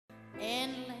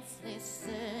endlessly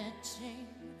searching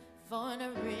for an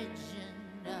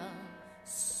original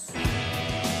sound.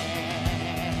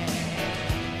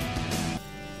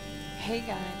 Hey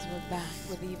guys, we're back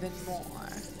with even more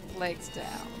Legs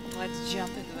Down. Let's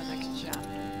jump into the next chapter.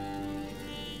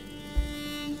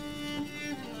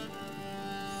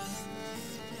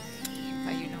 How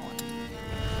you know it?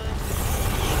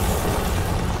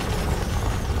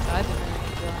 I've been really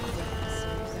enjoying doing this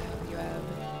series. I hope you have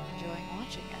been enjoying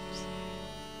watching it.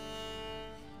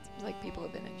 Seems like people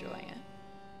have been enjoying it.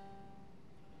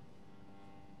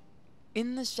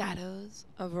 In the shadows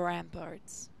of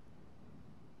ramparts.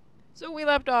 So we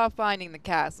left off finding the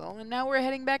castle, and now we're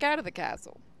heading back out of the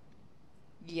castle.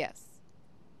 Yes.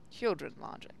 Children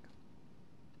logic.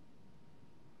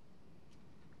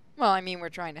 Well, I mean, we're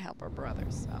trying to help our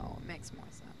brothers, so it makes more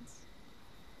sense.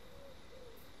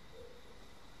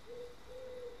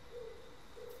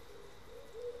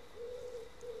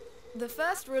 The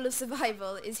first rule of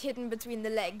survival is hidden between the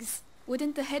legs.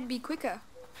 Wouldn't the head be quicker?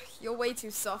 You're way too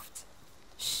soft.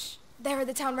 Shh, there are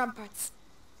the town ramparts.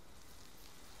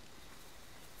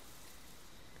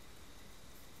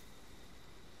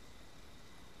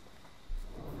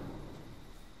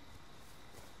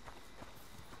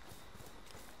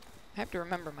 I have to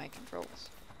remember my controls.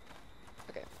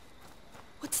 Okay.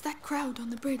 What's that crowd on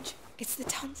the bridge? It's the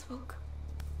townsfolk.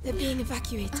 They're being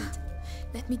evacuated.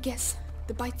 Let me guess.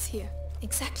 The bite's here.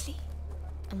 Exactly.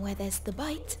 And where there's the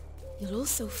bite, you'll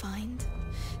also find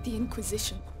the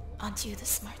Inquisition. Aren't you the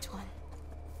smart one?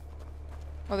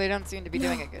 Well, they don't seem to be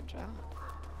doing a good job.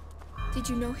 Did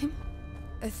you know him?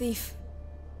 A thief.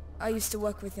 I used to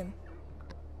work with him.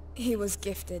 He was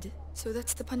gifted. So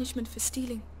that's the punishment for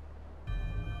stealing.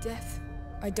 Death.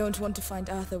 I don't want to find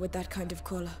Arthur with that kind of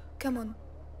collar. Come on.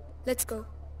 Let's go.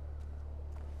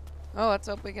 Oh, let's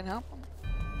hope we can help them.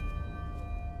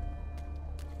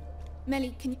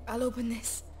 Melly, can you... I'll open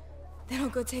this. Then I'll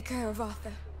go take care of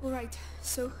Arthur. Alright,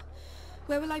 so...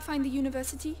 where will I find the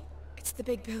university? It's the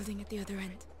big building at the other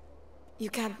end. You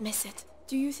can't miss it.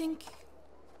 Do you think...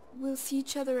 we'll see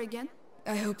each other again?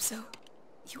 I hope so.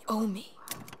 You owe me.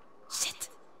 Shit.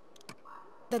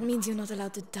 That means you're not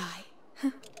allowed to die.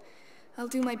 I'll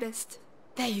do my best.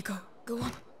 There you go. Go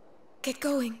on. Get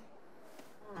going.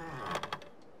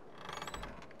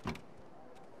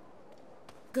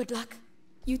 Good luck.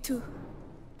 You too.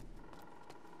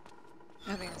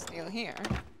 Nothing to steal here.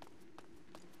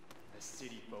 The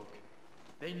city folk.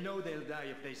 They know they'll die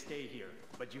if they stay here,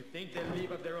 but you think they'll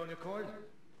leave of their own accord?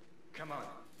 Come on,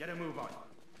 get a move on.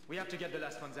 We have to get the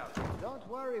last ones out. Don't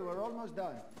worry, we're almost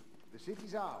done. The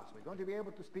city's ours. We're going to be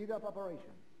able to speed up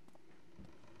operation.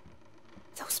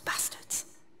 Those bastards.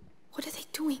 What are they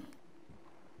doing?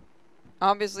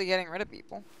 Obviously getting rid of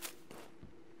people.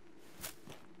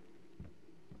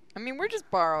 I mean, we're just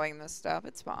borrowing this stuff.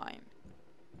 It's fine.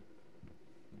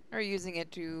 Or using it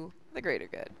to the greater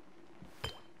good.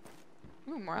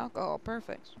 Ooh, more alcohol.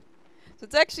 Perfect. So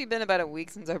it's actually been about a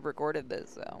week since I've recorded this,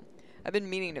 so I've been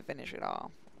meaning to finish it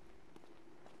off.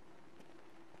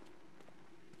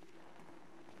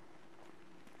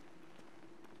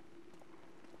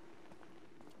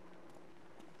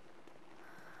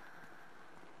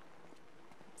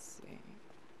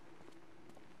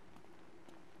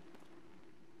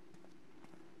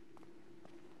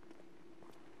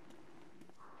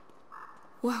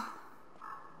 Wow.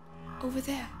 Over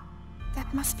there.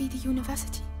 That must be the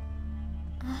university.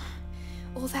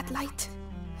 All that light.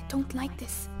 I don't like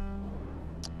this.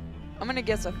 I'm gonna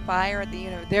guess a fire at the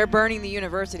university. They're burning the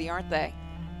university, aren't they?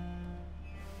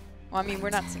 Well, I mean, we're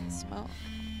not seeing smoke.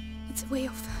 It's way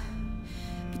off.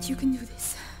 But you can do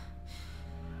this.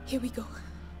 Here we go.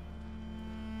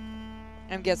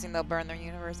 I'm guessing they'll burn their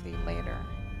university later.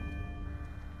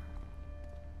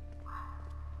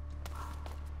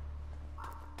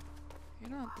 You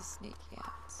don't have to sneak yet,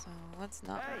 so let's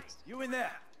not. Hey, you in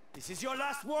there! This is your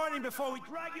last warning before we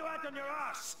drag you out on your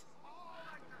ass!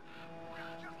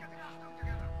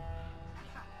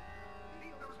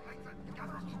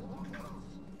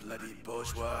 Bloody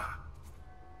bourgeois.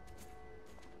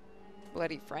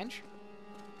 Bloody French?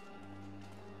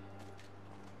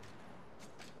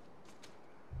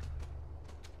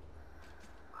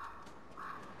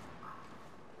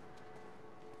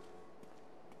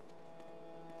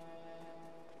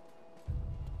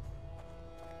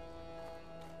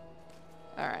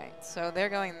 Alright, so they're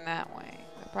going that way.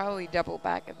 They'll probably double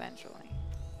back eventually.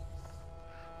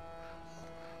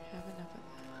 Have enough of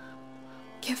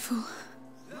that. Careful.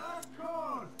 Last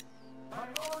call! By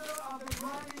order of the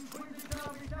Grand Inquisitor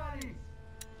of Italy,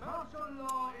 martial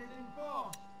law is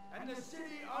enforced, and the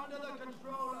city under the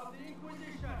control of the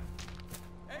Inquisition.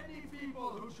 Any people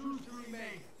who choose to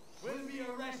remain will be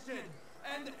arrested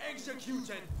and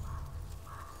executed.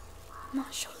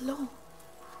 Martial law.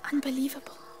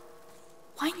 Unbelievable.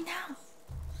 Why now?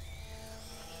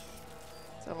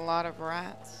 It's a lot of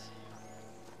rats.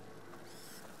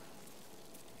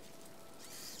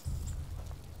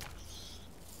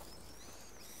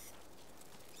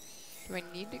 Do I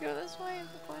need to go this way is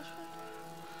the question?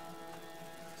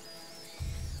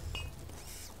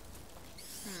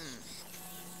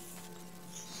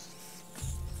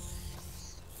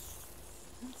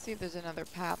 Let's see if there's another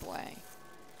pathway.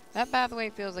 That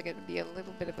pathway feels like it would be a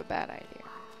little bit of a bad idea.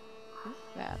 Ooh,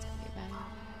 that's gonna be a bad idea.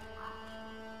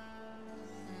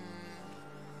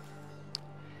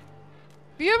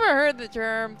 Have you ever heard the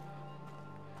term,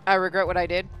 I regret what I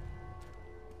did?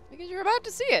 Because you're about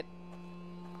to see it.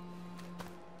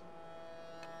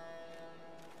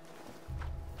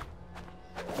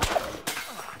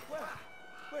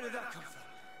 Where did that come from?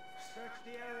 Search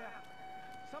the area.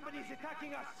 Somebody's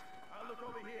attacking us. I'll look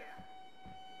over here.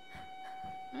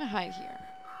 I'm gonna hide here.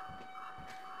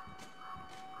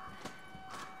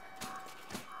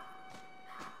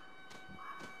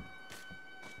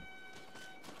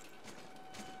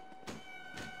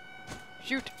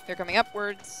 Shoot! They're coming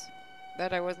upwards.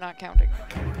 That I was not counting.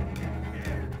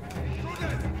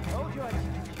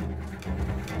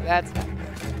 That's not good.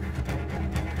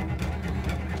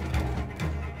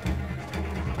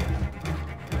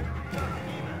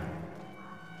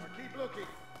 Keep looking.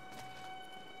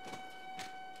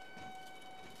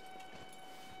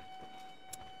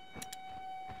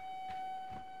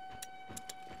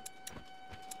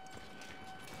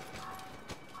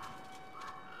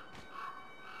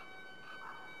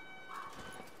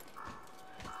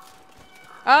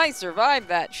 I survived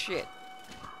that shit.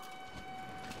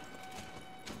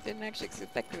 Didn't actually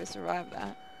expect to survive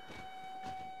that.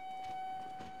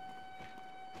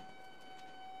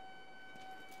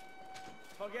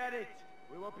 Forget it.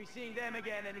 We won't be seeing them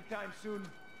again anytime soon.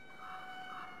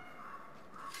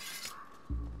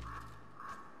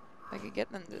 I could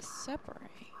get them to separate.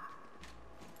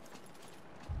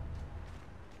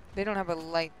 They don't have a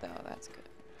light though, that's good.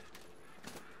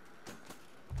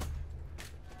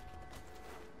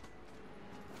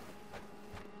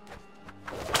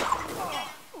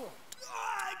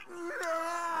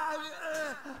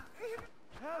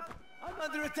 Help! I'm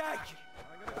under attack!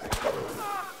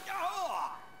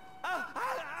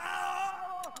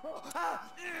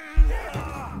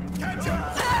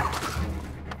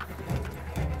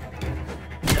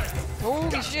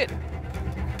 Holy shit!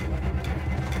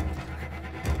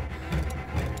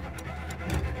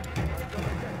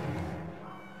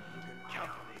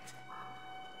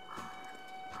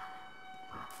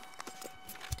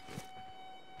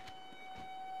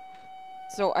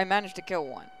 So I managed to kill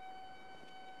one.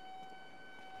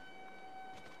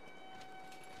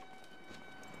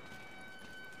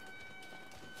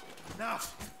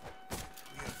 Enough!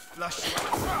 We have flushed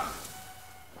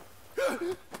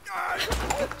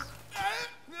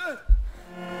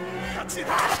That's it!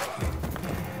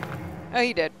 Oh,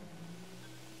 he did.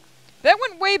 That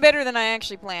went way better than I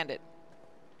actually planned it.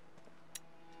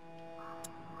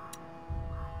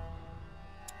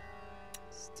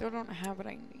 Still don't have what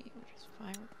I need, which is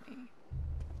fine with me.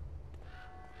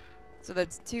 So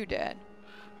that's 2 dead.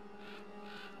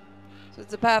 So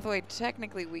it's a pathway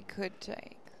technically we could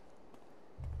take.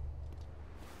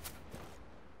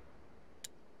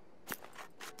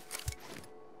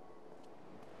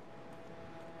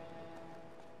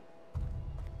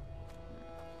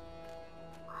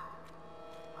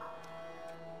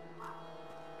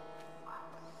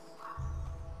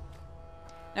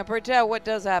 Now, Pertel, what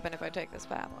does happen if I take this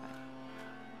pathway?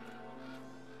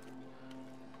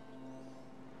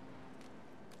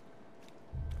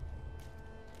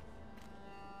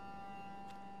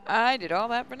 I did all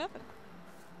that for nothing.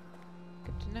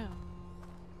 Good to know.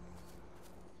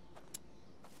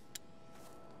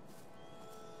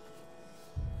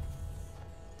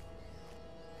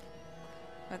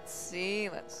 Let's see,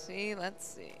 let's see, let's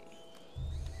see.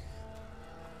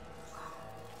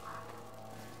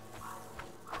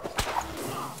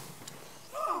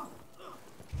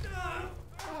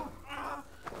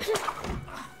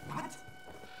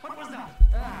 What was that?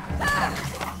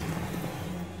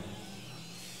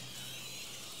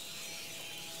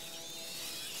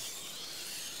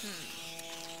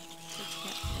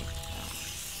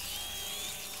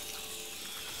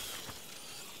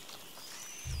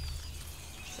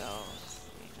 So, let's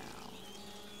see now.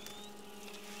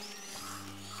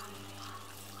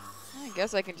 I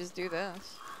guess I can just do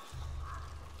this.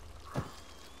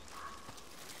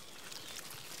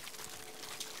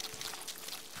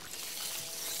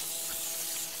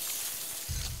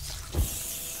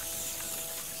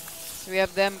 we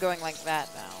have them going like that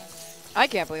now. I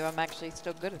can't believe I'm actually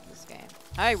still good at this game.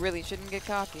 I really shouldn't get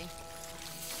cocky.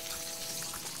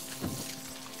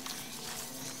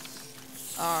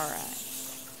 Alright.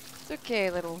 It's okay,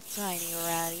 little tiny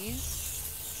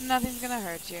ratties. Nothing's gonna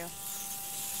hurt you.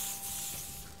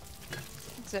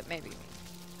 Except maybe me.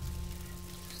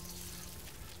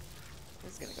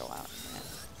 This is gonna go out in a minute.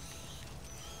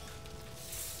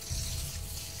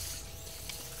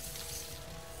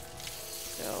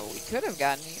 So we could have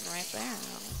gotten eaten right there,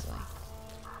 honestly.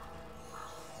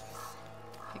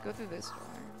 Okay, go through this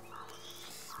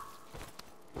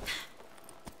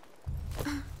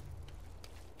door.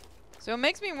 So it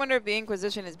makes me wonder if the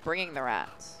Inquisition is bringing the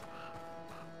rats.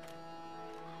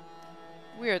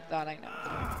 Weird thought, I know.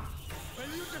 Will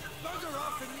you just bugger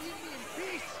off and leave me in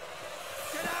peace?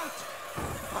 Get out!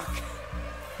 Fuck.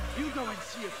 You go and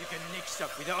see if you can nick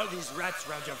stuff with all these rats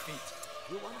around your feet.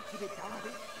 You want to keep it down a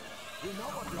bit? You know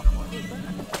what your point is, then?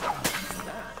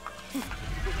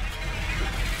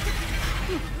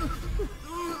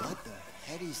 What the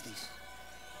heck is this?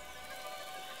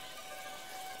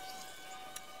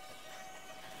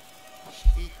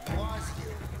 It was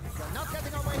you. You're not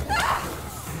getting away.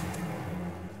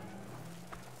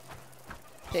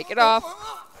 Take it off.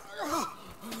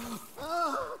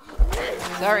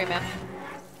 Sorry, man.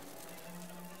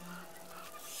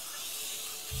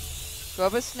 Go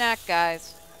have a snack,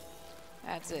 guys.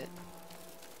 That's it.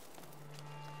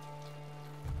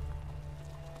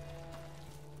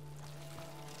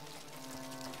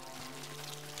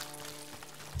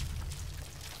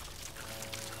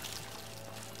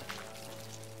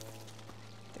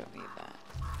 Don't need that.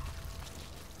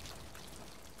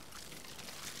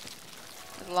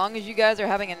 As long as you guys are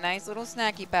having a nice little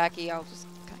snacky packy, I'll just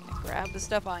kind of grab the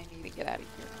stuff I need and get out of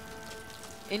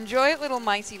here. Enjoy it, little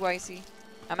micey wicey.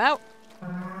 I'm out.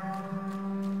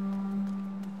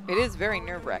 It is very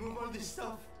nerve-wracking. All this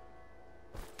stuff.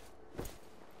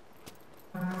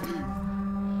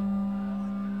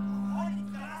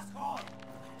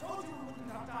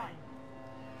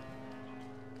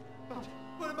 But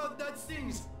what about that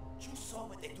things? You saw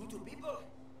what they do to people?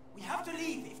 We have to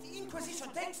leave if the Inquisition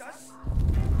takes us.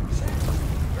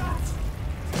 Rats!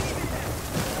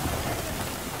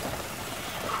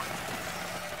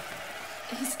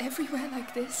 Is everywhere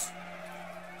like this?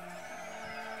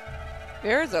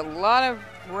 There's a lot of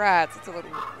rats. It's a little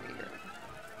weird.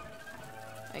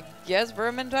 I guess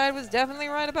Vermintide was definitely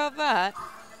right about that.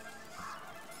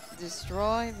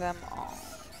 Destroy them all.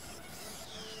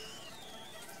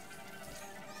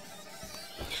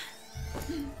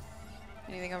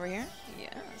 Anything over here?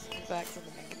 Yes. In fact,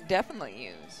 something I can definitely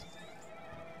use.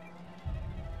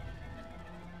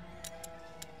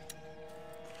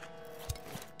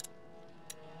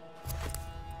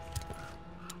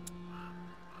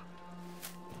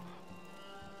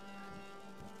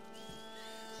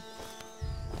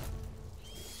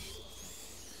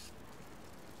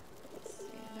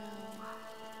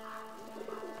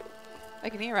 I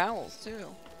can hear owls, too.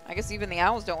 I guess even the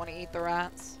owls don't want to eat the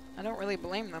rats. I don't really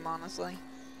blame them, honestly.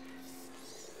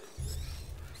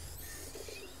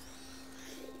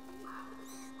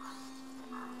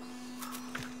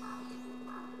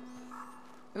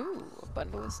 Ooh, a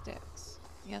bundle of sticks.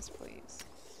 Yes, please.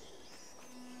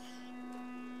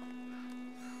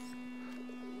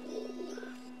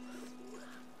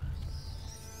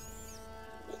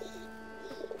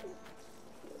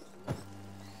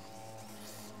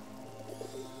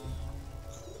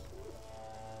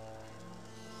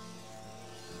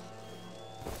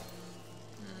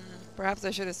 Perhaps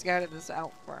I should have scouted this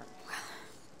out first. Well,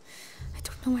 I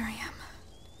don't know where I am.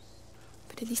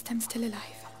 But at least I'm still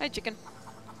alive. Hi, chicken.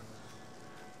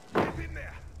 Keep in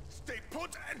there. Stay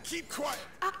put and keep quiet.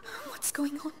 What's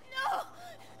going on? No!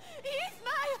 He's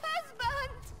my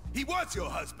husband! He was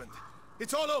your husband.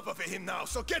 It's all over for him now,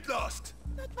 so get lost.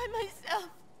 Not by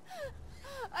myself.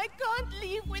 I can't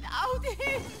leave without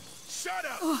him. Shut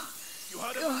up! Oh, You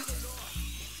heard him? God.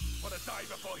 Want to die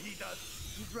before he does?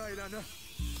 He's right, Anna.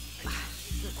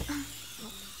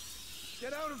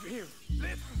 Get out of here.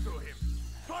 Listen to him.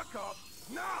 Fuck off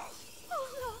now!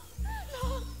 Oh,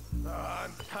 no. No.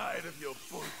 I'm tired of your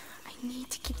bull. I need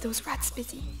to keep those rats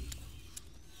busy.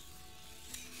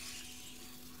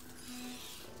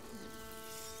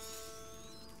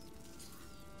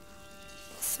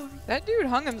 Sorry. That dude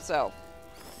hung himself.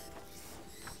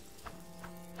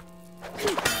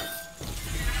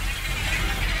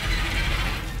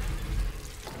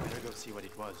 Better go see what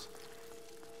it was.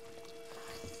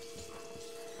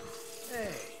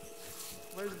 Hey,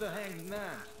 where's the hanged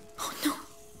man? Oh no!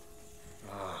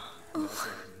 That's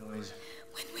a noise.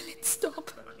 When will it stop?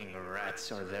 Fucking rats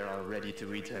are there already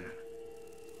to eat him.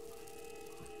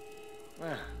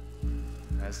 Well,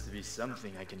 has to be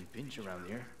something I can pinch around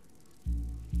here.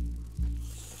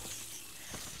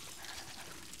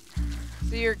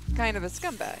 So you're kind of a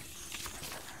scumbag.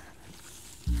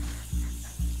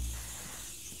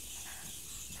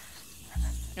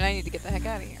 And I need to get the heck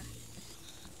out of here.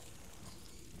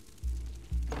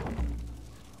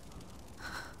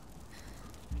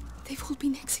 They've all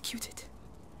been executed.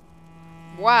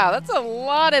 Wow, that's a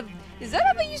lot of... Is that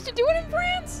how they used to do it in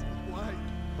France? Why?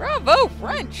 Bravo,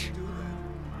 French!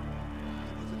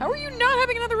 How are you not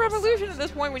having another revolution at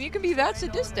this point when you can be that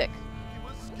sadistic?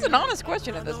 It's an honest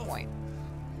question at this point.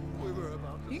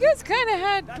 You guys kind of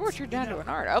had torture down to an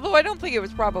art, although I don't think it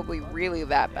was probably really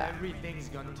that bad. Everything's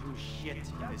gone to shit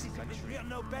in this country. We're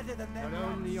no better than them. Not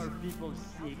only are people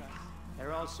sick,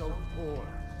 they're also poor.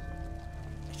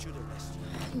 I should arrest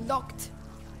you. Locked.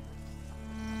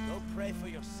 Go pray for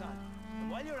your son.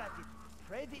 And while you're at it,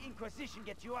 pray the Inquisition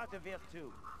get you out of here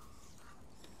too.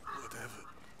 Whatever.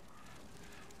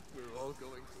 We're all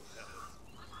going to hell.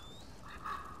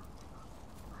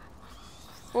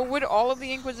 Well, would all of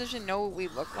the Inquisition know what we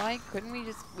look like? Couldn't we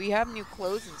just... We have new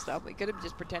clothes and stuff. We could have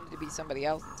just pretended to be somebody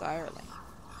else entirely.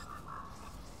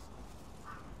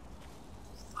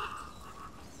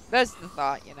 That's the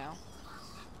thought, you know.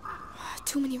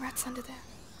 Too many rats under there.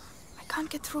 I can't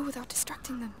get through without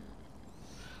distracting them.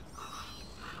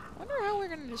 Wonder how we're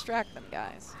gonna distract them,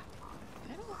 guys.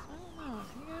 I don't know.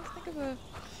 You guys think of a...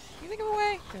 You think of a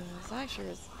way? Because I sure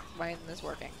is finding this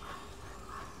working.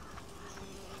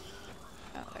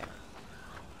 Oh, there.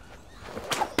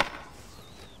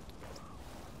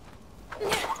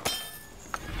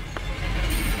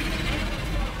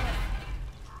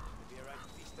 Maybe a right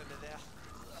beast under there.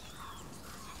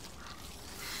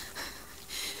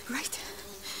 Right.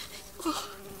 Oh,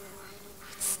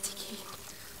 it's sticky.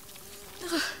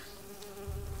 Ugh.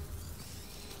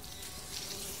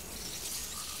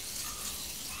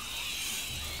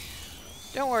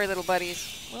 Don't worry, little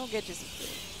buddies. We'll get you some food.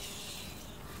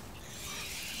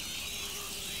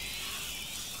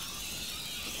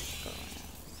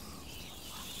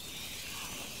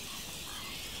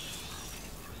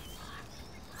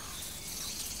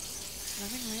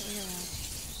 Nothing rightly around.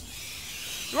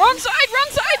 Wrong side!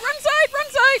 Wrong side! Wrong side! Wrong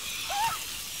side!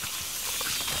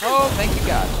 Oh, thank you,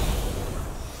 God.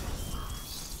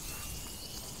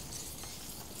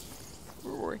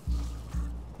 Rory.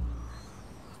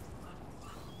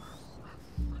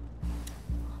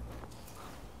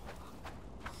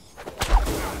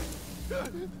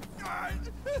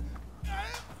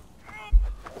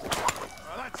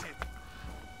 Oh, that's it.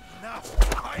 Now,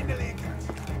 finally,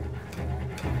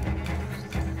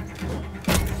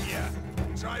 yeah.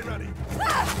 Try running.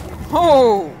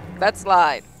 Oh, that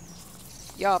slide.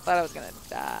 Y'all thought I was gonna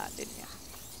die, didn't ya?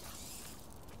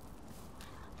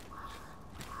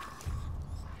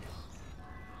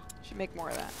 Should make more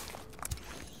of that.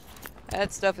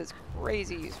 That stuff is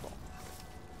crazy useful.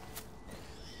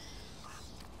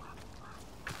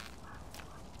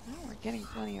 Oh, we're getting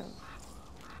plenty of...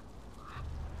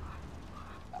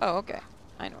 Oh, okay.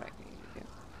 I know what I need to do.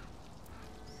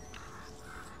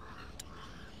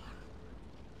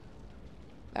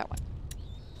 That one.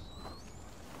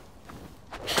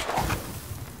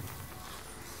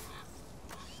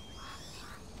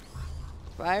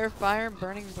 Fire, fire,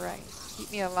 burning bright.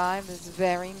 Keep me alive is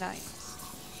very nice.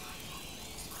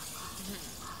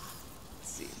 Let's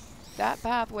see. That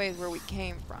pathway is where we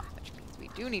came from, which means we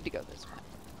do need to go this way.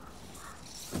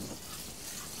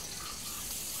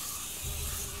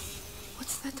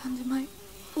 What's that under my...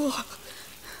 Oh.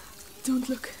 Don't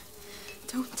look.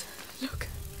 Don't look.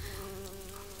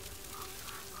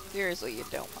 Seriously, you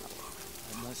don't want to look.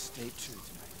 I must stay true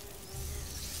to my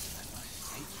faith. I must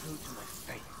stay true to my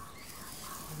faith.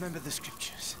 Remember the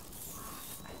scriptures.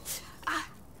 Ah.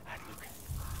 Look.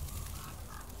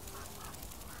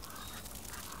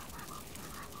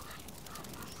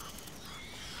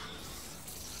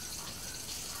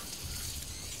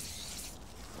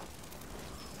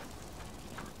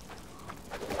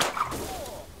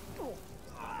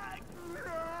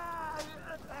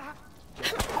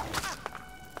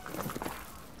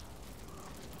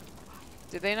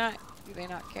 Do they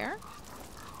not care?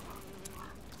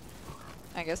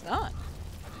 I guess not.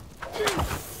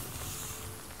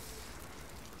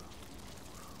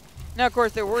 Now, of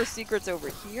course, there were secrets over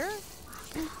here,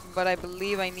 but I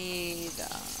believe I need...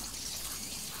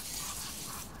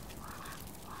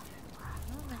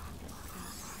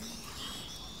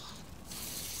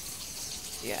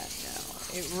 yeah,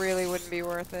 no. It really wouldn't be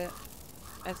worth it.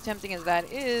 As tempting as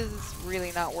that is, it's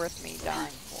really not worth me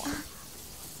dying for.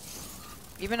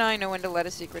 Even I know when to let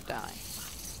a secret die.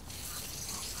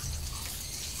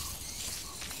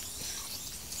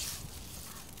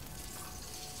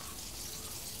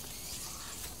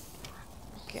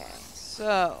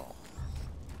 So.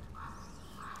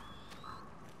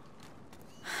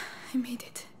 I made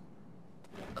it.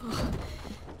 Oh,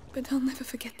 but I'll never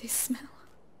forget this smell.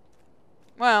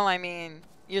 Well, I mean,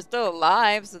 you're still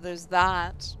alive, so there's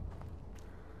that.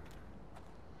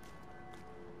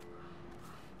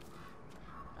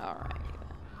 Alright.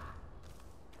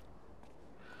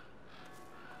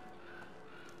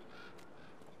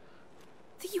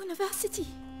 The university.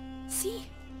 See?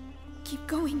 Keep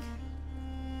going.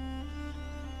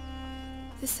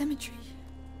 The cemetery.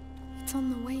 It's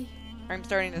on the way. I'm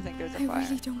starting to think there's a I fire.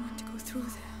 really don't want to go through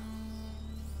there.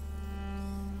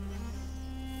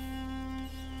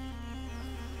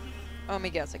 Oh, let me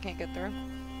guess, I can't get through.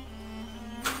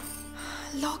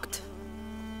 Locked.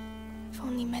 If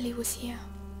only Melly was here.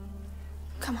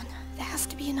 Come on, there has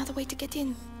to be another way to get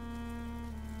in.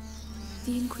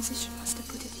 The Inquisition must have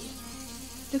put it here.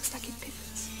 Looks like it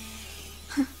pivots.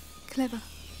 Clever.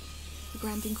 The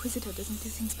Grand Inquisitor doesn't do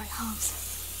things by halves.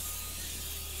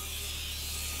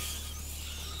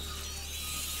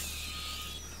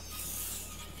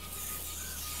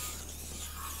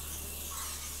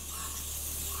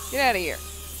 Get out of here.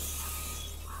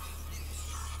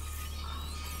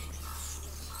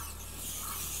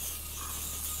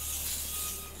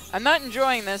 I'm not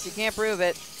enjoying this, you can't prove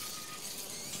it.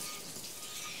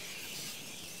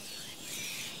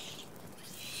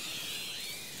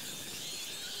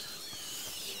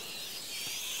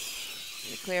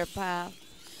 A clear path.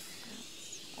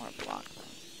 Or a block.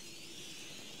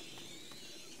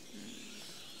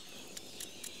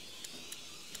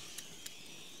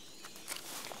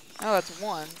 Oh, that's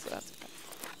one, so that's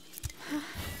okay.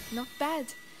 Not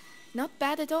bad. Not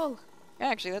bad at all. Yeah,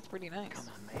 actually, that's pretty nice. Come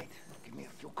on, mate. Give me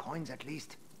a few coins at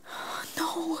least.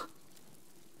 No!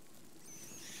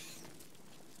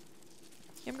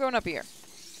 I'm going up here.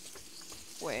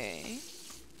 Wait.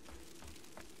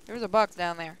 There's a box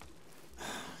down there.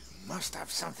 Must have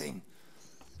something.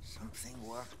 Something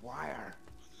worthwhile.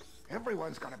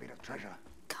 Everyone's got a bit of treasure.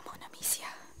 Come on, Amicia.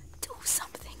 Do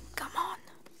something. Come on.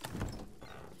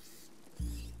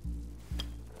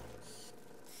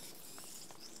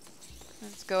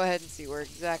 Let's go ahead and see where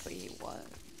exactly he was.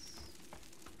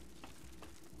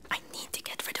 I need to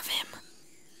get rid of him.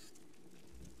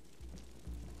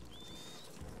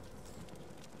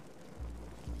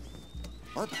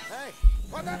 What? Hey!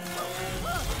 What the?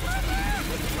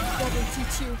 That will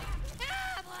teach you.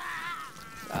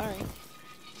 Sorry.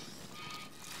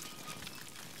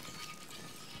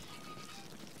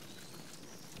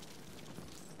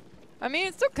 I mean,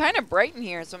 it's still kind of bright in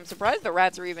here, so I'm surprised the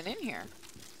rats are even in here.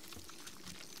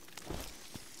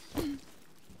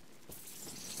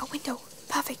 A window.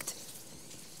 Perfect.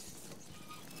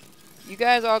 You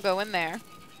guys all go in there.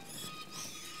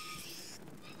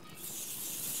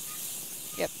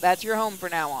 Yep, that's your home for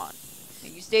now on.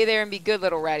 And you stay there and be good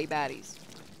little ratty baddies.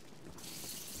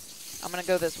 I'm gonna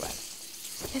go this way.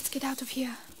 Let's get out of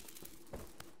here.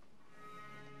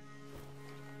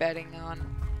 Betting on...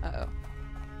 Uh-oh.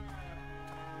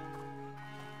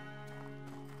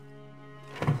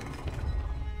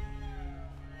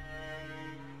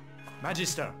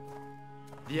 Magister,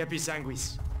 the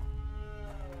Episanguis.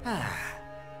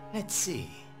 Let's see.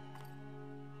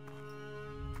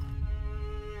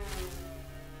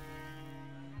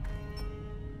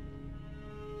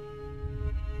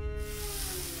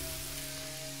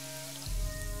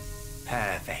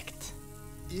 Perfect.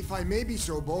 If I may be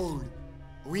so bold,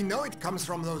 we know it comes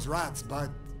from those rats,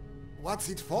 but what's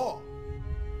it for?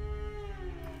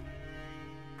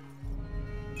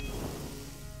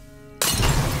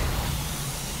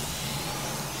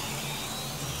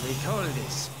 We call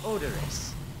this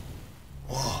odorous.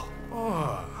 Whoa.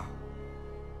 Oh.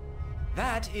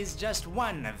 That is just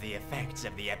one of the effects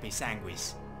of the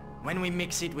Episanguis, when we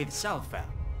mix it with sulfur.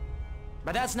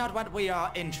 But that's not what we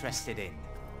are interested in.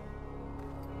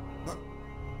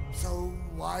 So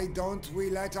why don't we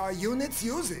let our units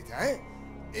use it, eh?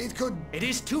 It could... It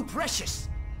is too precious!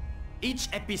 Each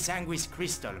Episanguis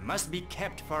crystal must be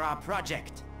kept for our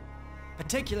project.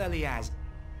 Particularly as,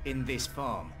 in this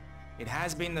form, it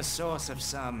has been the source of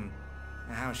some,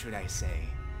 how should I say,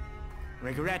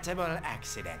 regrettable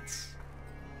accidents.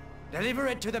 Deliver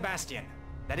it to the Bastion.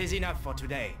 That is enough for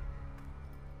today.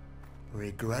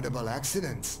 Regrettable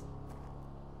accidents?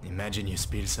 Imagine you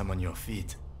spill some on your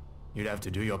feet. You'd have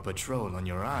to do your patrol on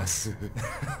your ass.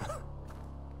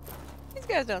 These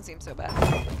guys don't seem so bad.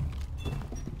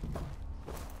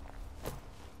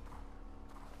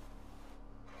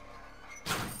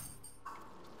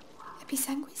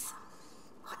 Episanguis?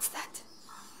 What's that?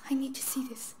 I need to see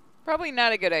this. Probably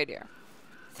not a good idea.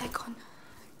 They're gone.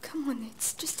 Come on,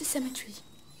 it's just a cemetery.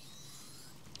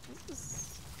 This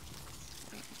is...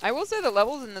 I will say the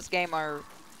levels in this game are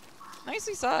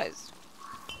nicely sized.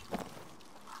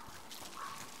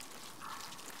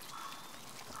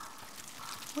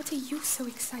 What are you so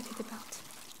excited about?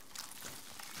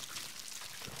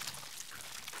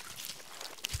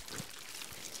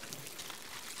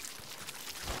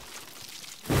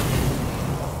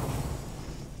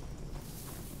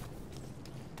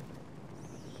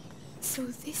 So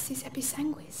this is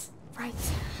Episanguis, right?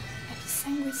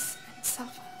 Episanguis and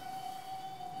sulfur.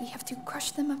 We have to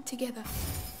crush them up together.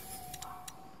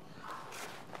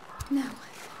 Now,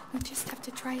 we just have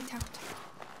to try it out.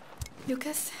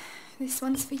 Lucas, this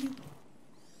one's for you.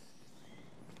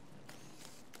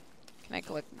 Can I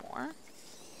collect more?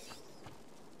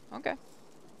 Okay.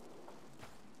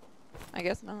 I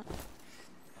guess not.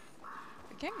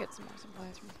 I can get some more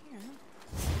supplies from here.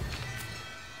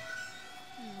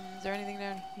 Is there anything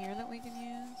down here that we can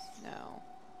use? No.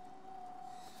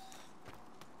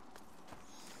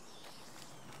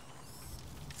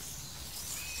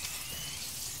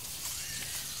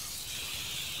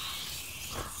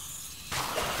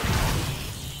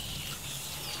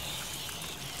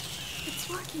 It's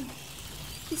working.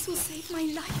 This will save my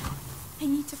life. I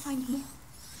need to find more.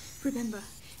 Remember,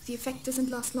 the effect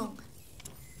doesn't last long.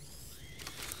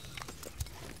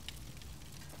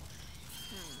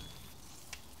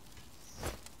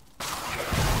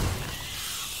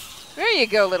 There you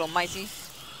go, little micey.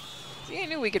 See, I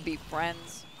knew we could be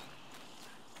friends.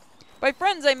 By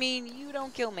friends, I mean you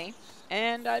don't kill me,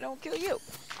 and I don't kill you.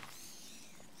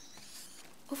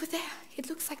 Over there, it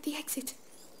looks like the exit.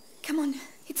 Come on,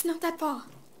 it's not that far.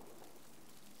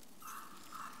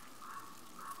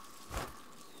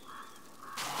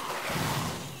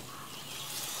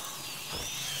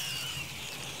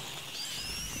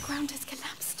 The ground has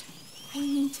collapsed. I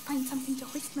need to find something to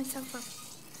hoist myself up.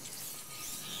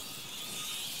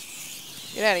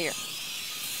 Get out of here.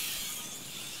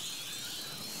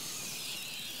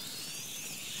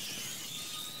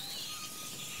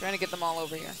 Trying to get them all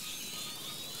over here.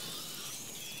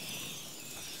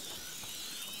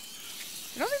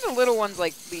 I don't think the little ones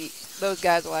like those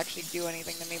guys will actually do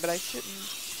anything to me, but I shouldn't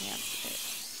chance it.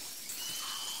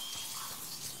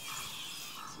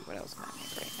 Let's see what else can I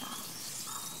make right now.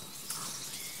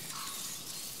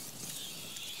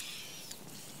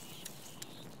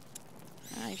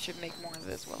 I should make more of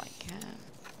this while I can.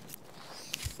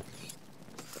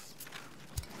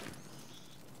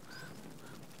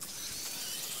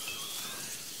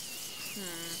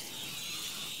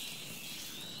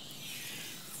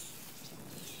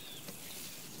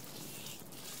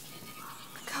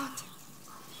 A cart.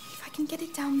 If I can get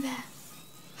it down there,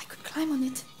 I could climb on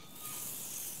it.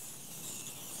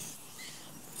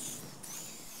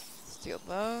 Steal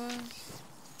those.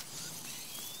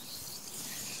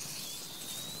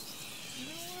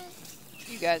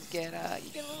 You guys get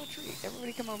you get a little treat.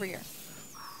 Everybody come over here.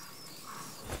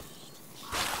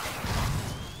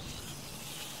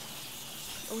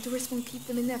 Odorous won't keep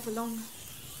them in there for long.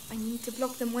 I need to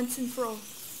block them once and for all.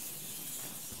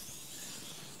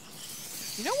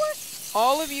 You know what?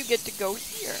 All of you get to go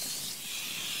here.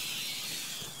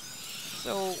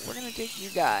 So we're gonna take you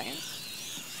guys.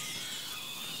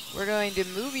 We're going to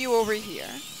move you over here.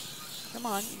 Come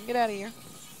on, you can get out of here.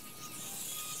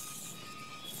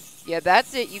 Yeah,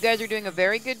 that's it. You guys are doing a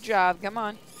very good job. Come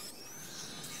on.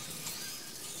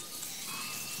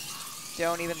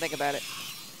 Don't even think about it.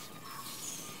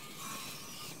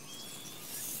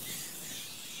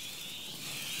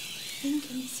 Think,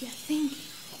 Alicia, think.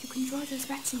 You can draw those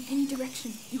rats in any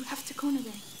direction. You have to corner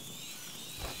them.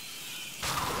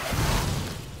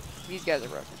 These guys are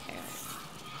broken. Hang on.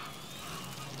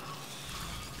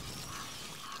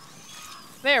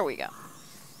 There we go.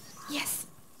 Yes.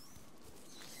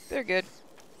 They're good.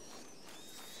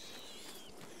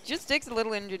 Just takes a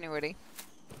little ingenuity.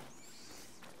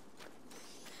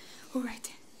 All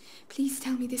right. Please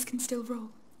tell me this can still roll.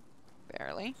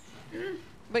 Barely.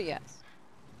 But yes.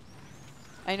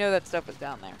 I know that stuff was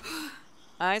down there.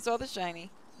 I saw the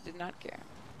shiny. Did not care.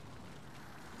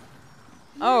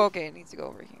 Oh, okay. It needs to go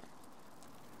over here.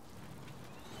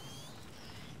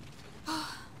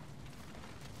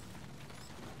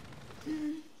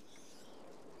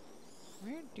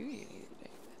 Where do you need to take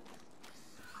that?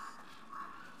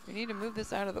 We need to move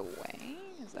this out of the way?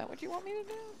 Is that what you want me to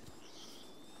do?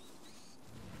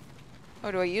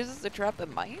 Oh, do I use this to trap the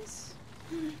mice?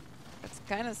 That's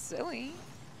kind of silly.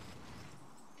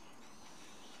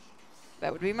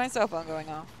 That would be my cell phone going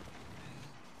off.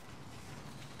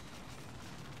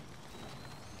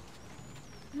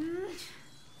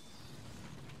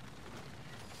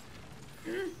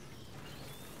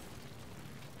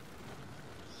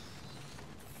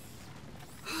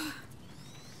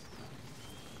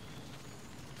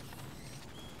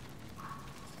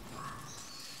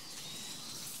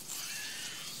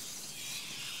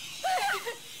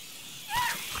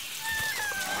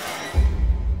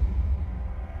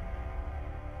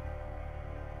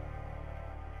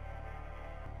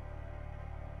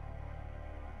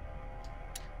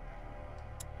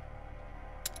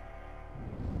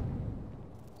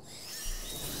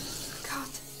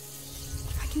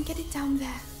 can get it down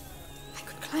there, I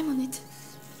could climb on it.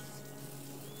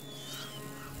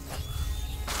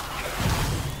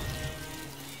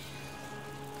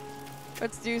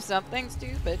 Let's do something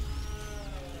stupid.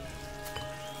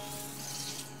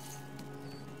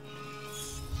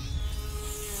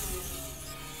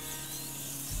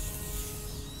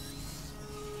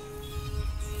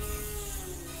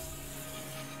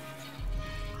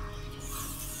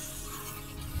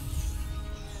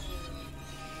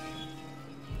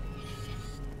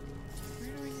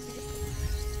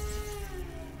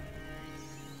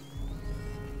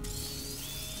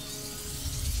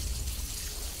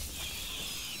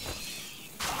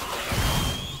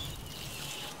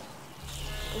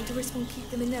 Odorous won't keep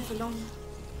them in there for long.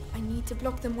 I need to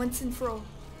block them once and for all.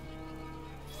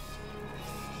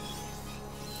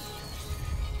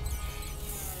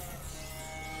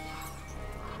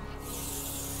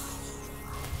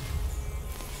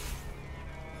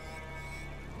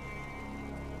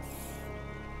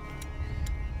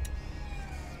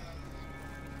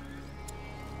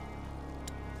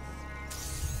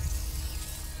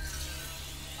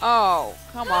 Oh,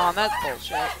 come on, that's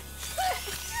bullshit. I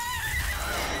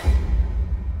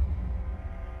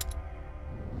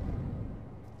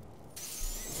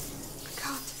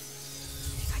can't.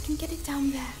 If I can get it down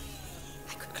there,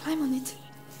 I could climb on it.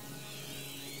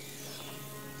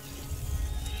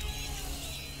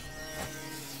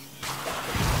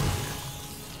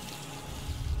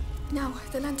 Now,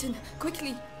 the lantern,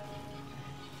 quickly!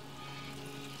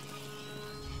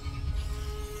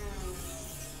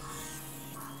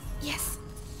 Yes!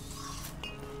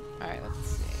 Alright, let's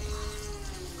see.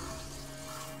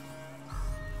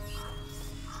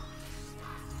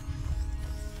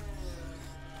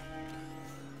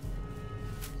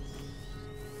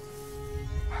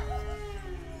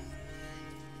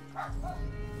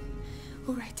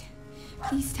 Alright.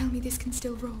 Please tell me this can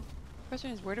still roll. Question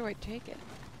is, where do I take it?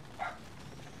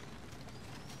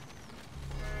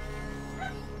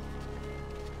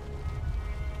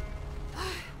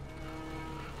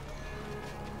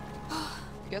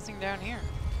 I'm guessing down here.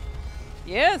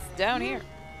 Yes, down here.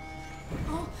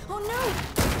 Oh no!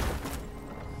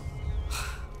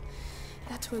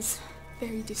 That was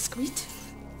very discreet.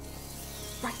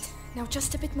 Right, now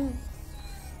just a bit more.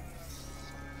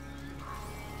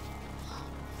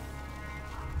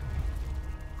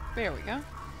 There we go.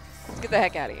 Let's get the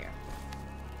heck out of here.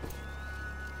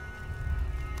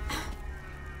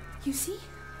 You see?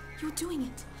 You're doing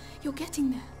it. You're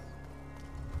getting there.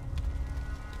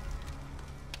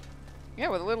 Yeah,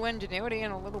 with a little ingenuity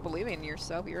and a little believing in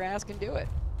yourself, your ass can do it.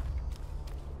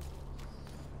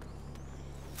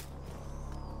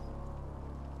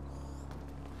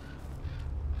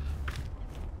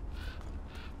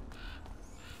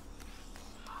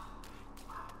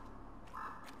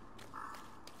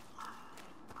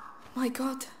 My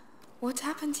God, what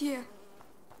happened here?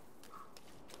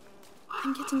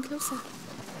 I'm getting closer.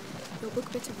 Your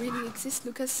book better really exist,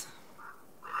 Lucas.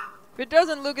 If it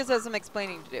doesn't, Lucas has some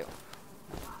explaining to do.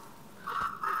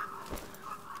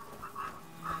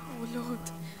 Oh Lord,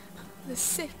 the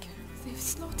sick. They've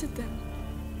slaughtered them.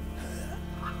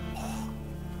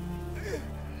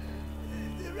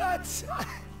 The rats!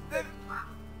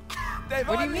 They've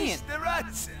What do you mean? unleashed the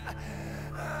rats!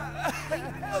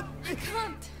 I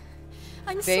can't.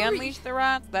 I'm They sorry. unleashed the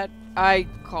rats? That I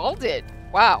called it.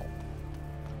 Wow.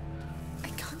 I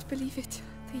can't believe it.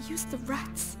 They used the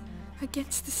rats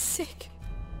against the sick.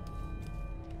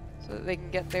 So that they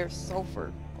can get their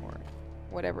sulfur or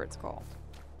whatever it's called.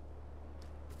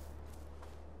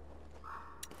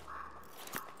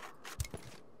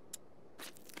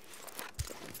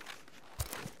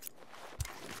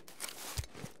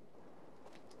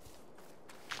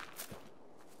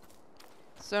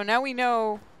 So now we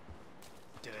know.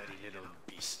 Dirty little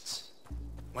beasts.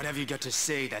 What have you got to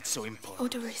say that's so important?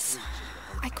 Odorous.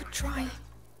 I could try.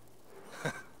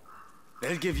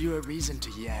 They'll give you a reason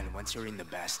to yell once you're in the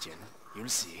bastion. You'll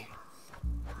see.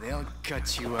 They'll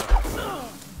cut you up.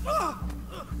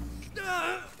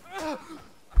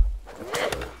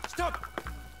 Stop!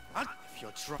 If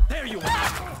you're there you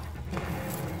are!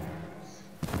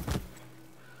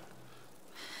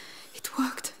 It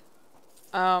worked.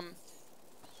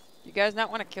 You guys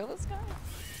not want to kill this guy?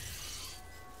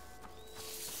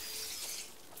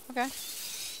 Okay.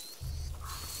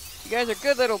 You guys are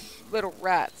good little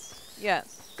rats.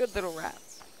 Yes, good little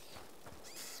rats.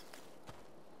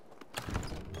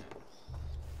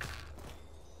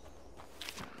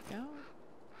 There we go.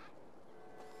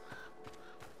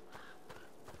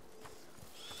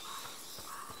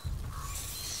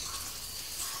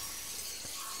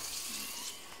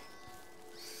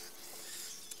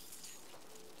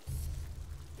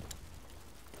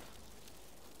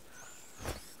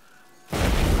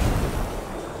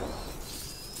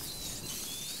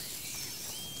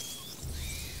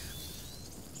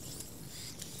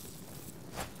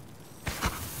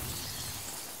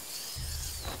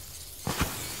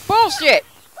 bullshit!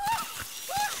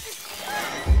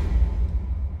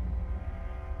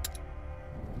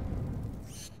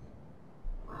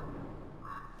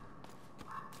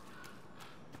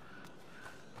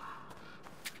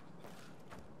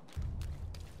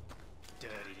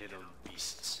 Dirty little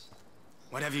beasts.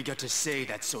 What have you got to say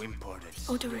that's so important?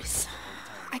 Odorous.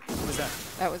 What was that?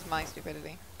 That was my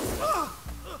stupidity.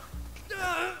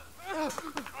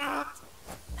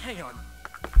 Hang on.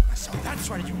 So that's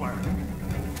where you were.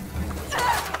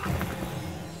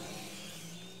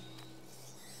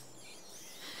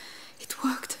 It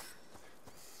worked.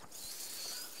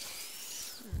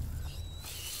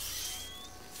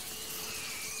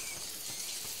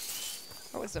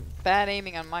 That was some bad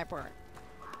aiming on my part.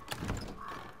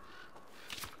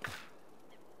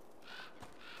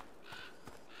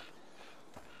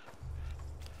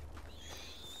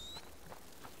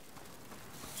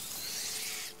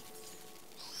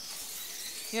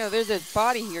 You know, there's a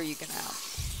body here you can have.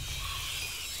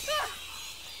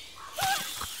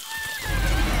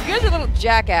 You guys are little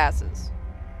jackasses.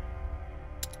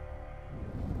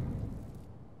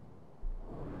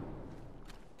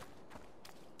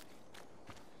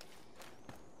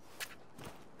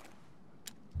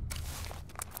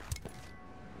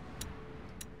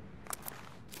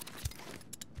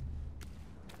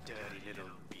 Dirty little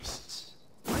beasts.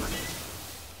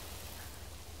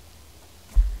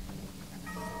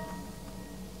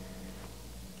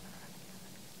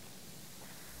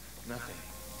 Nothing.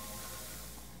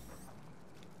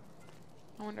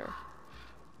 I wonder.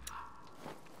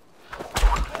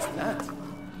 What's that?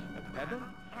 A pebble?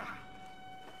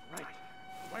 Right.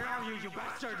 Where are you, you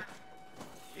bastard?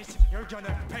 Listen, you're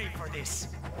gonna pay for this.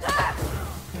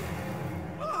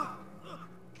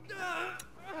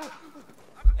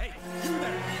 Hey, you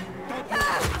there! Don't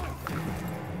move!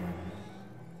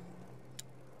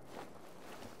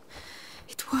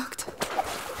 It worked.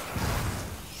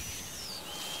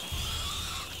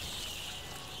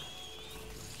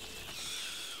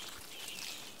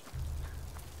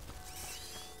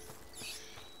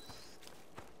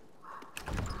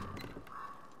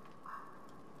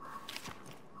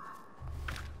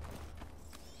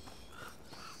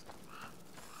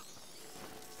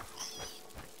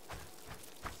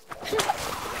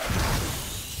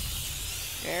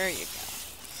 There you go.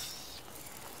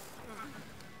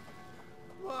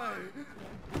 Why?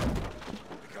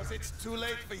 Because it's too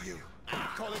late for you.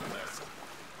 Call it mercy.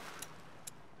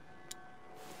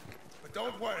 But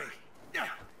don't worry.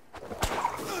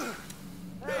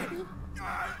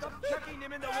 Stop chucking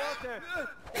him in the water!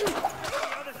 Get on the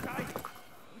other side!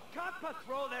 We can't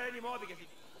patrol there anymore because it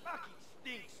fucking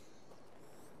stinks!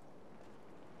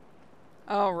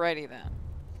 Alrighty then.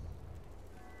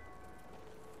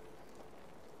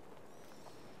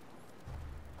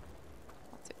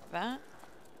 I'll take that.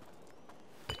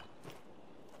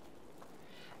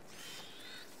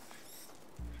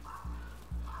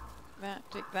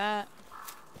 Take that.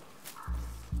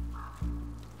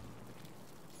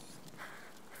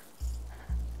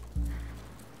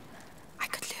 I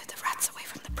could lure the rats away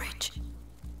from the bridge.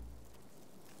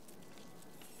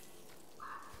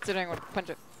 Considering what punch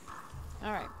it.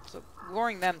 Alright, so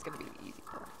luring them's gonna be the easy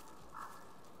part.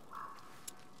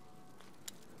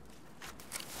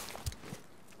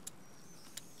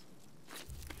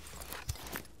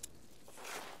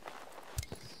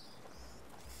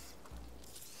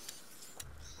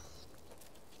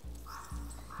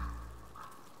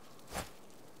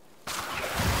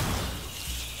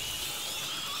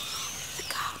 The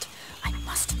guard. I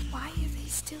must. Why are they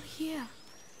still here?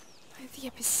 The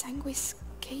Episanguis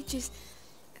cages.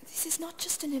 This is not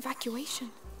just an evacuation.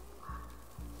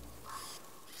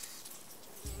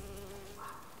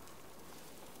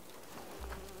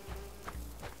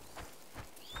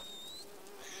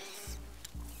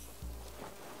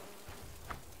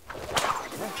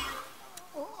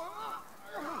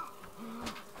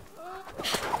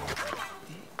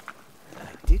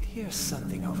 I did hear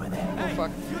something over there. Oh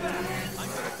fuck. You there! I'm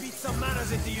gonna beat some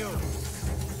manners into you!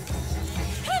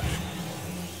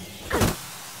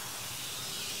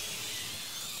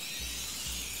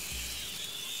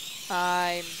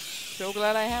 I'm so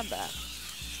glad I had that.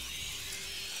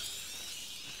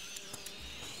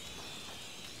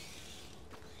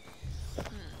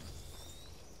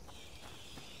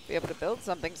 Be able to build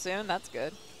something soon, that's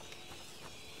good.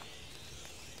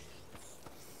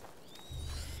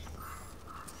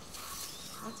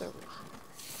 What's over here?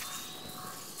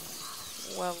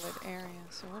 Well-lit area,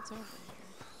 so what's over here?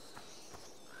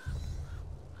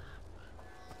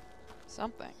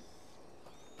 Something.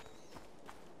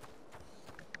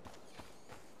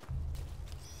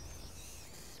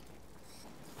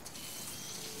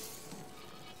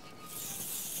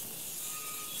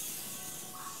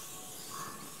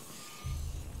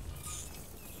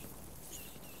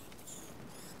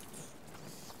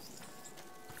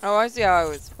 Oh, I see how I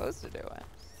was supposed to do it.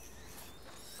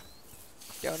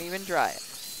 Don't even try it.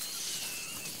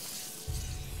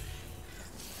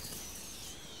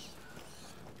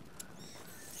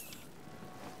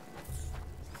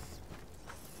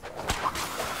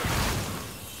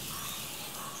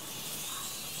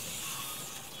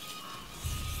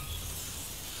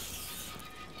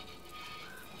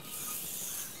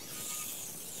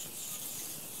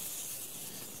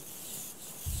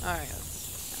 Alright,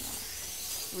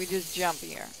 we just jump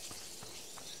here.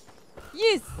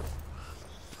 Yes!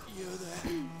 You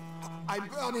there? I'm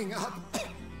burning up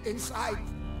inside.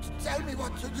 Tell me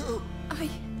what to do.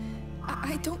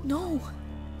 I don't know.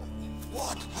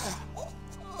 What?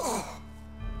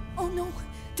 Oh no,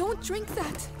 don't drink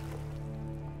that.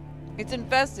 It's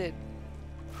infested.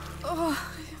 Oh,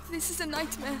 this is a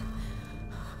nightmare.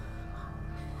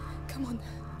 Come on,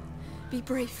 be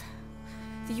brave.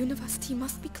 The university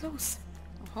must be close.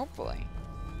 Hopefully.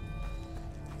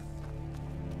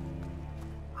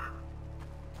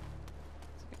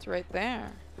 It's right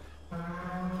there.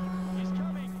 He's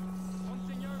coming!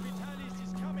 Monsignor Vitalis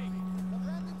is coming! The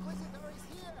Grand Inquisitor is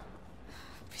here.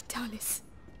 Vitalis,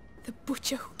 the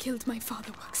butcher who killed my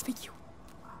father works for you.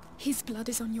 His blood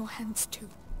is on your hands too.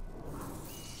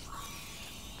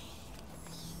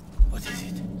 What is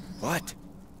it? What?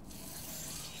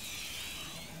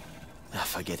 Ah,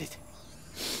 forget it.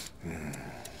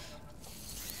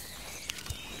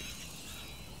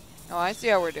 Oh, I see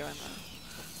how we're doing this.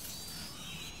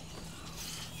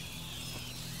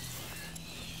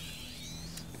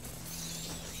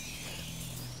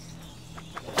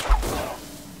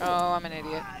 Oh, I'm an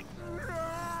idiot. I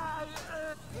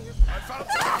found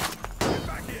something. Get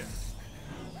back here.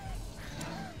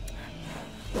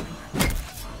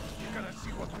 You're gonna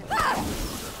see what we can do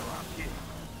around here.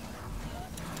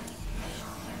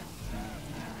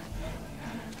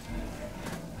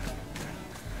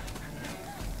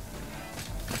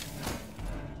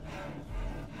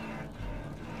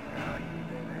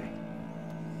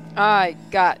 I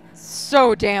got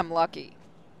so damn lucky.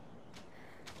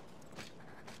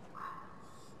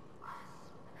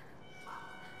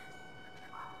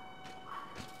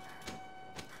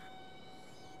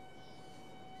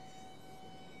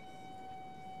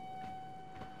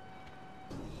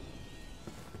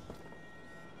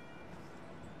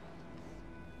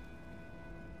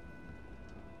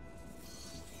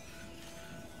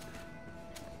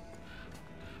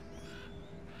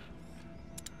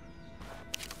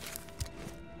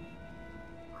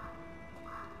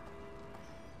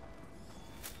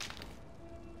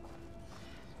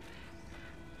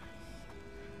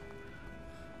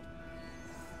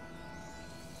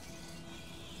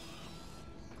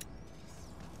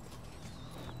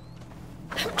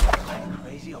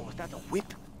 Crazy, or was that a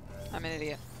whip? I'm an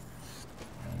idiot.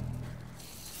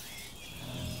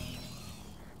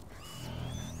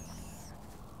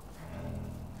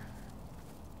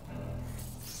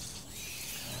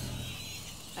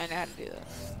 I know how to do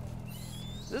this.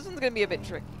 This one's gonna be a bit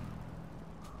tricky.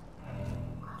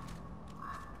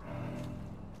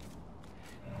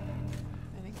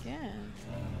 And again,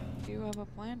 I do have a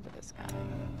plan for this guy.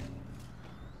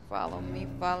 Follow me,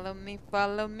 follow me,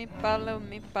 follow me, follow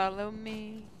me, follow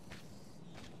me.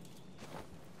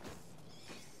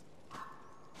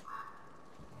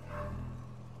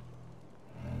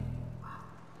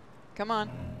 Come on.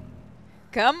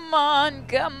 Come on,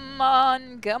 come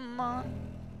on, come on.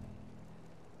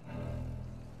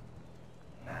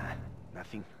 Nah,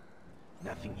 nothing.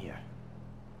 Nothing here.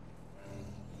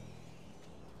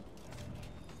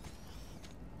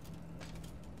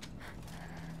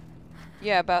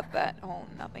 Yeah, about that whole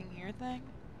nothing here thing.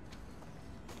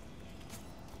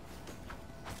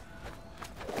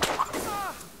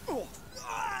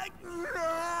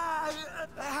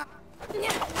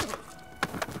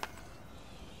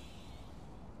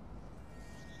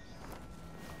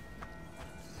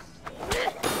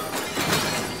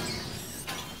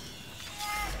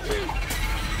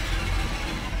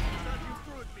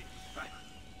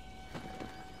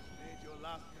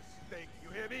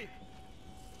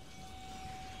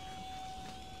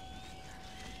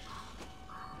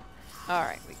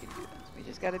 Alright, we can do this. We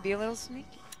just gotta be a little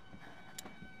sneaky.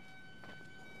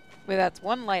 Wait, that's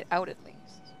one light out at least.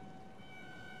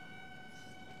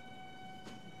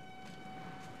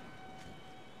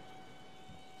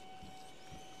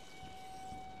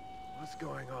 What's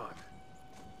going on?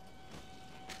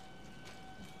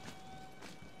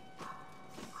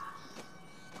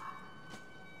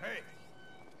 Hey,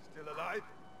 still alive?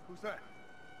 Who's that?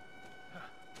 Huh.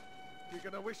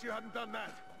 You're gonna wish you hadn't done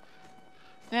that.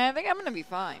 Yeah, I think I'm gonna be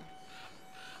fine.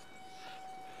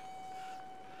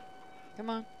 Come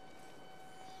on.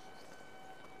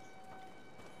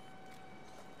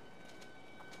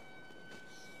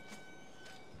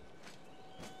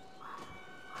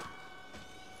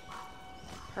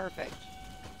 Perfect.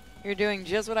 You're doing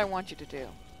just what I want you to do.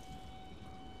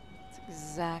 That's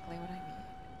exactly what I need.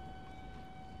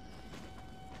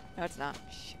 No, it's not.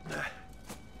 Shit.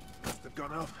 Must have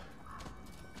gone off.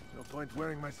 No point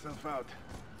wearing myself out.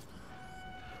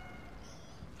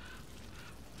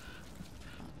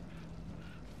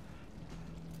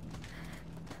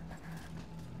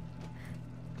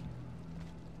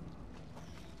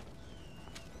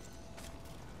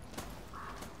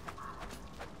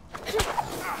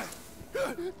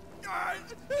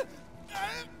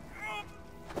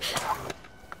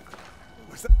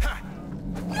 What's that?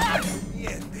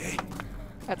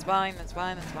 That's fine, that's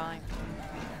fine, that's fine.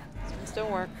 This can still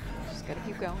work. Just gotta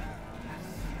keep going.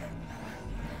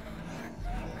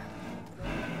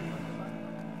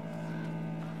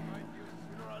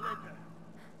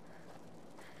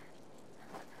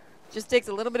 Just takes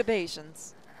a little bit of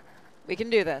patience. We can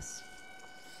do this.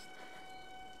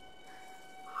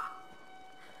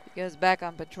 If he goes back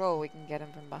on patrol, we can get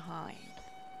him from behind.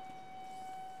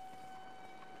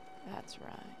 That's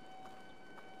right.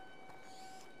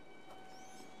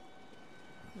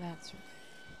 That's right.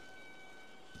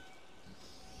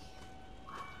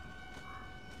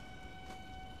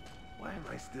 Why am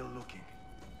I still looking?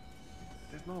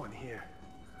 There's no one here.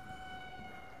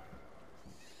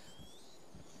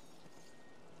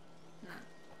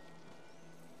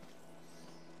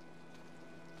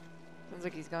 Sounds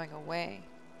like he's going away.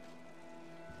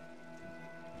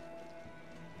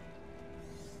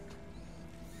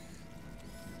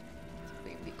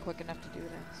 We can be quick enough to do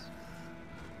this.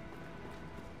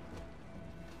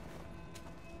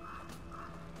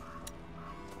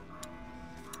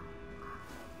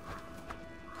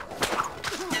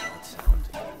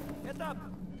 Get up!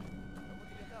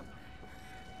 Get up! What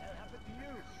the hell happened to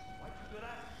you? Why'd you do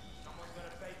that? Someone's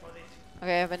gonna pay for this.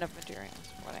 Okay, I have enough materials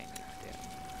for what I need to do.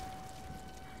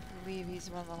 I believe he's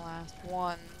one of the last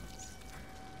ones.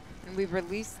 And we've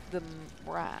released the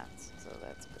rats, so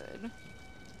that's good.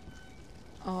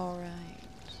 Alright.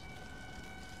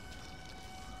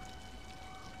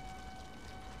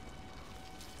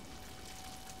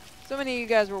 So many of you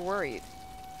guys were worried.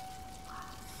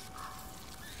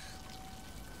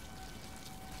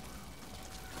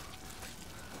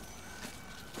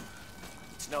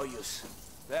 It's no use.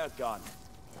 They're gone.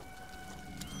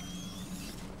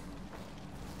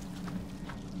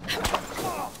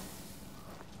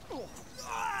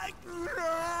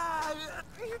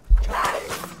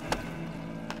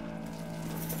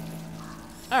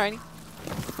 Alrighty.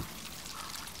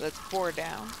 So that's 4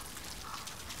 down.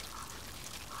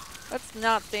 Let's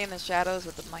not stay in the shadows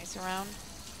with the mice around.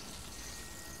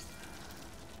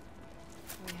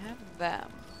 We have them.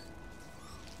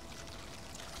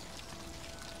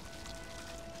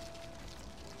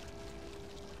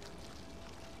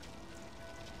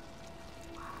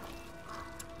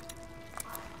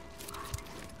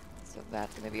 So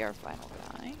that's gonna be our final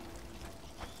guy.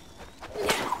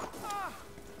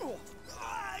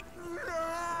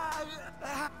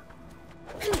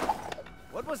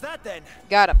 What was that then?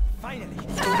 Got him. Finally.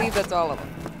 I believe that's all of them.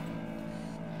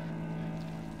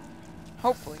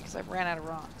 Hopefully, because I've ran out of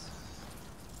rocks.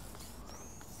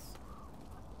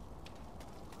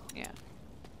 Yeah.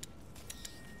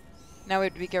 Now we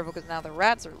have to be careful because now the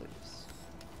rats are loose.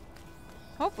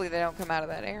 Hopefully they don't come out of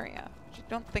that area. Which I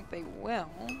don't think they will,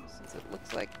 since it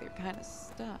looks like they're kind of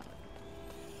stuck.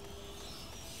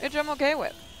 Which I'm okay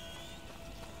with.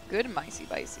 Good micey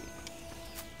bicey.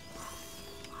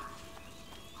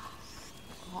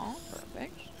 Oh,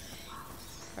 perfect.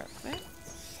 Perfect.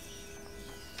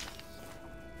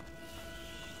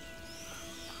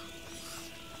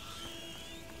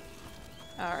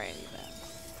 Alrighty then.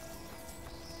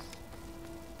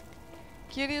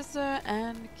 Curiosa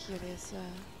and Curiosa.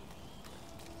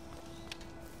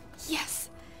 Yes,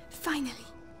 finally.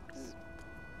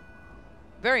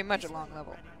 Very much a long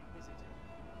level.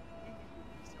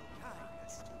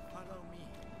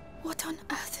 What on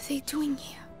earth are they doing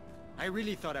here? I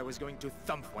really thought I was going to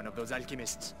thump one of those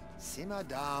alchemists. Simmer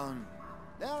down.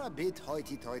 They're a bit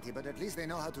hoity-toity, but at least they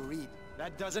know how to read.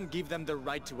 That doesn't give them the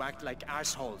right to act like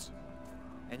assholes.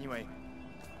 Anyway,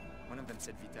 one of them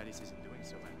said Vitalis isn't doing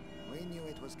so well. We knew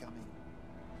it was coming.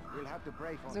 We'll have to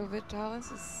pray for So him. Vitalis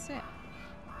is sick.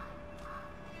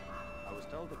 I was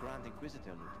told the Grand Inquisitor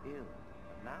looked ill,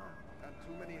 but now... And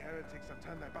too many heretics have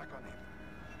turned their back on him.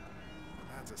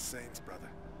 The man's a saint, brother.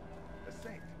 A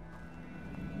saint.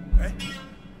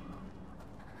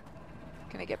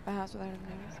 Can I get past without him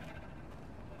noticing?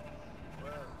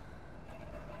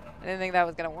 I didn't think that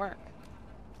was gonna work.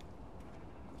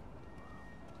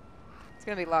 It's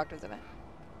gonna be locked, isn't it?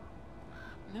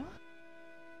 No?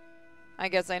 I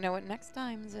guess I know what next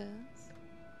time's is.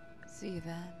 See you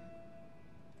then.